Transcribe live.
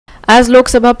As Lok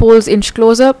Sabha polls inch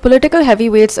closer, political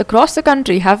heavyweights across the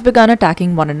country have begun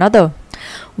attacking one another.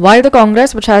 While the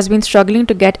Congress, which has been struggling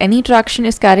to get any traction,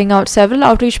 is carrying out several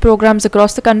outreach programs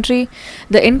across the country,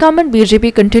 the incumbent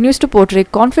BJP continues to portray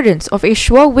confidence of a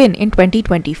sure win in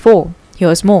 2024.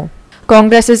 Here's more.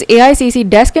 Congress's AICC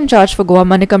desk in charge for Goa,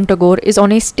 Manikam Tagore, is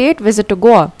on a state visit to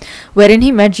Goa, wherein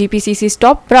he met GPCC's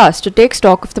top brass to take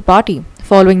stock of the party.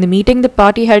 Following the meeting, the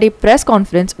party held a press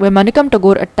conference where Manikam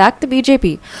Tagore attacked the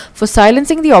BJP for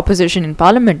silencing the opposition in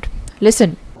Parliament.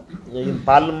 Listen. In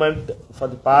Parliament, for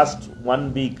the past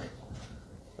 1 week,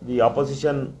 the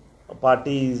opposition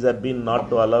parties have been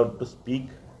not allowed to speak,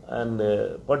 and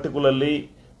particularly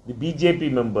the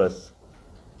BJP members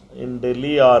in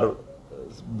Delhi are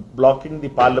blocking the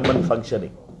Parliament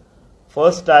functioning.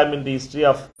 First time in the history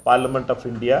of Parliament of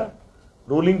India,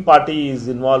 ruling party is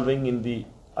involving in the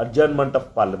adjournment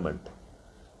of Parliament.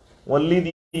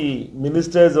 Only the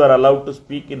ministers were allowed to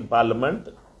speak in Parliament.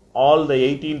 All the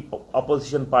 18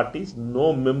 opposition parties,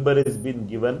 no member has been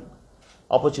given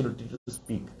opportunity to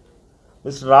speak.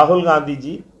 Mr. Rahul Gandhi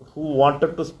ji, who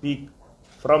wanted to speak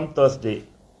from Thursday,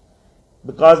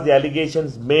 because the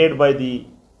allegations made by the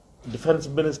defense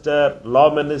minister, law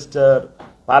minister,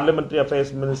 parliamentary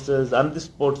affairs ministers and the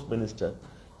sports minister,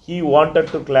 he wanted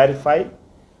to clarify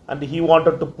and he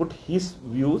wanted to put his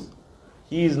views.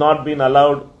 He is not been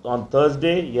allowed on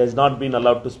Thursday, he has not been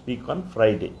allowed to speak on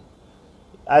Friday.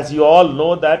 As you all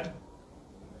know that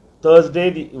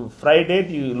Friday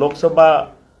the Lok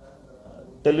Sabha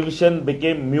television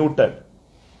became muted.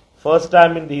 First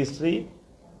time in the history,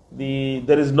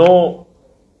 there is no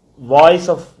voice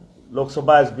of Lok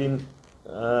Sabha has been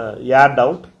aired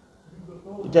out.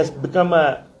 It has become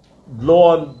a blow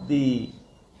on the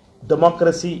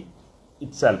democracy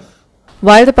itself.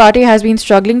 While the party has been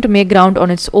struggling to make ground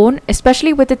on its own,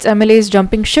 especially with its MLAs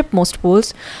jumping ship most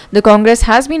polls, the Congress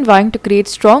has been vying to create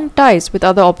strong ties with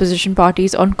other opposition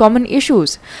parties on common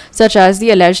issues, such as the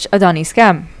alleged Adani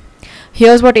scam.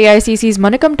 Here's what AICC's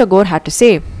Manikam Tagore had to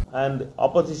say. And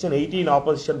 18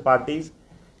 opposition parties,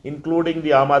 including the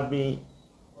Aam Aadmi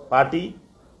Party,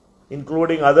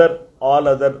 including all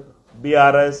other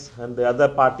BRS and the other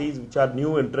parties which are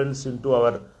new entrants into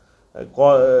our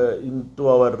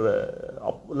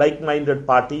like-minded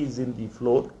parties in the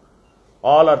floor,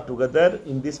 all are together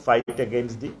in this fight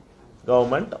against the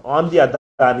government on the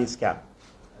Adani scam.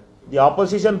 The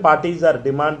opposition parties are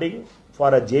demanding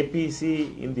for a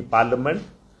JPC in the parliament.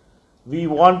 We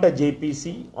want a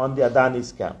JPC on the Adani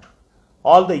scam.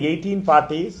 All the 18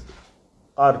 parties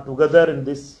are together in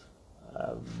this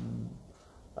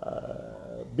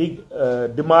big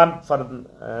demand for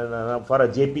a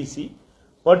JPC.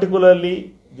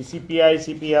 Particularly the CPI,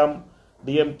 CPM,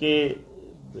 DMK,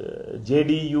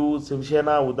 JDU, Shiv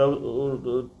Sena,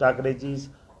 Uddhav Thackerayji's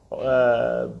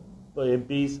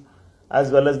MPs, as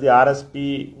well as the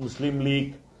RSP, Muslim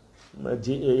League,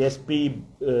 SP,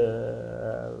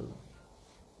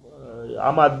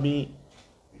 Aam Aadmi,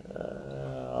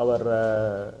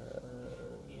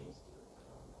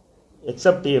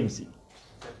 except TMC.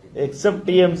 Except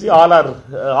TMC,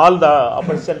 all the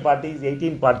opposition parties,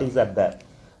 18 parties are there.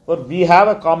 But we have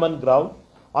a common ground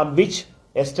on which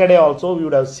yesterday also we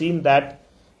would have seen that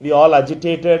we all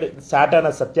agitated, sat on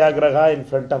a satyagraha in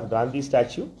front of Gandhi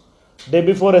statue. Day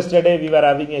before yesterday we were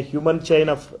having a human chain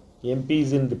of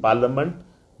MPs in the parliament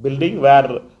building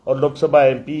where our Lok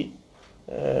Sabha MP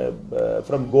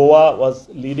from Goa was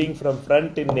leading from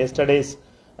front in yesterday's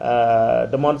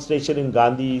demonstration in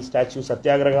Gandhi statue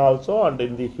Satyagraha also and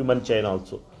in the human chain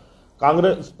also.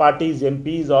 Congress parties,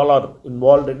 MPs all are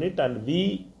involved in it, and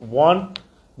we want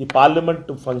the parliament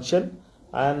to function,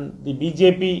 and the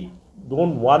BJP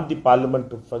don't want the parliament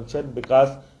to function,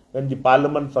 because when the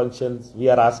parliament functions we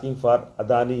are asking for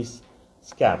Adani's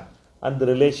scam and the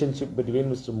relationship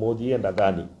between Mr. Modi and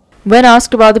Adani. When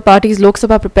asked about the party's Lok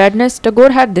Sabha preparedness,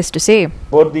 Tagore had this to say.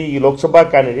 For the Lok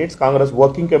Sabha candidates, Congress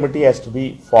working committee has to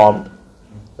be formed.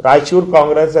 Raichur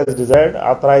Congress has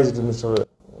authorized Mr.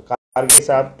 Kharge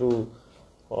Sahab to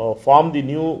form the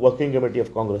new working committee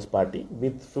of Congress party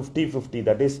with 50-50,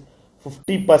 that is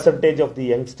 50% of the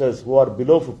youngsters who are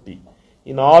below 50.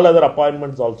 In all other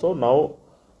appointments also, now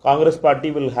Congress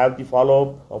party will have the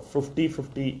follow-up of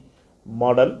 50-50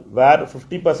 model, where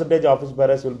 50% office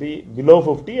bearers will be below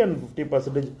 50 and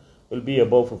 50% will be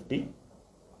above 50.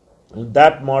 With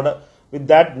that model, with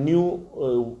that new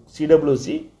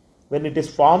CWC, when it is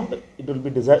formed, it will be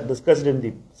discussed in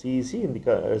the CEC, in the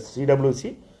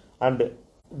CWC, and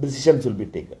decisions will be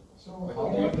taken.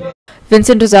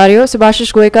 Vincent Rosario,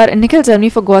 Subhashish Goekar and Nikhil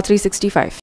Zarni for GOA365.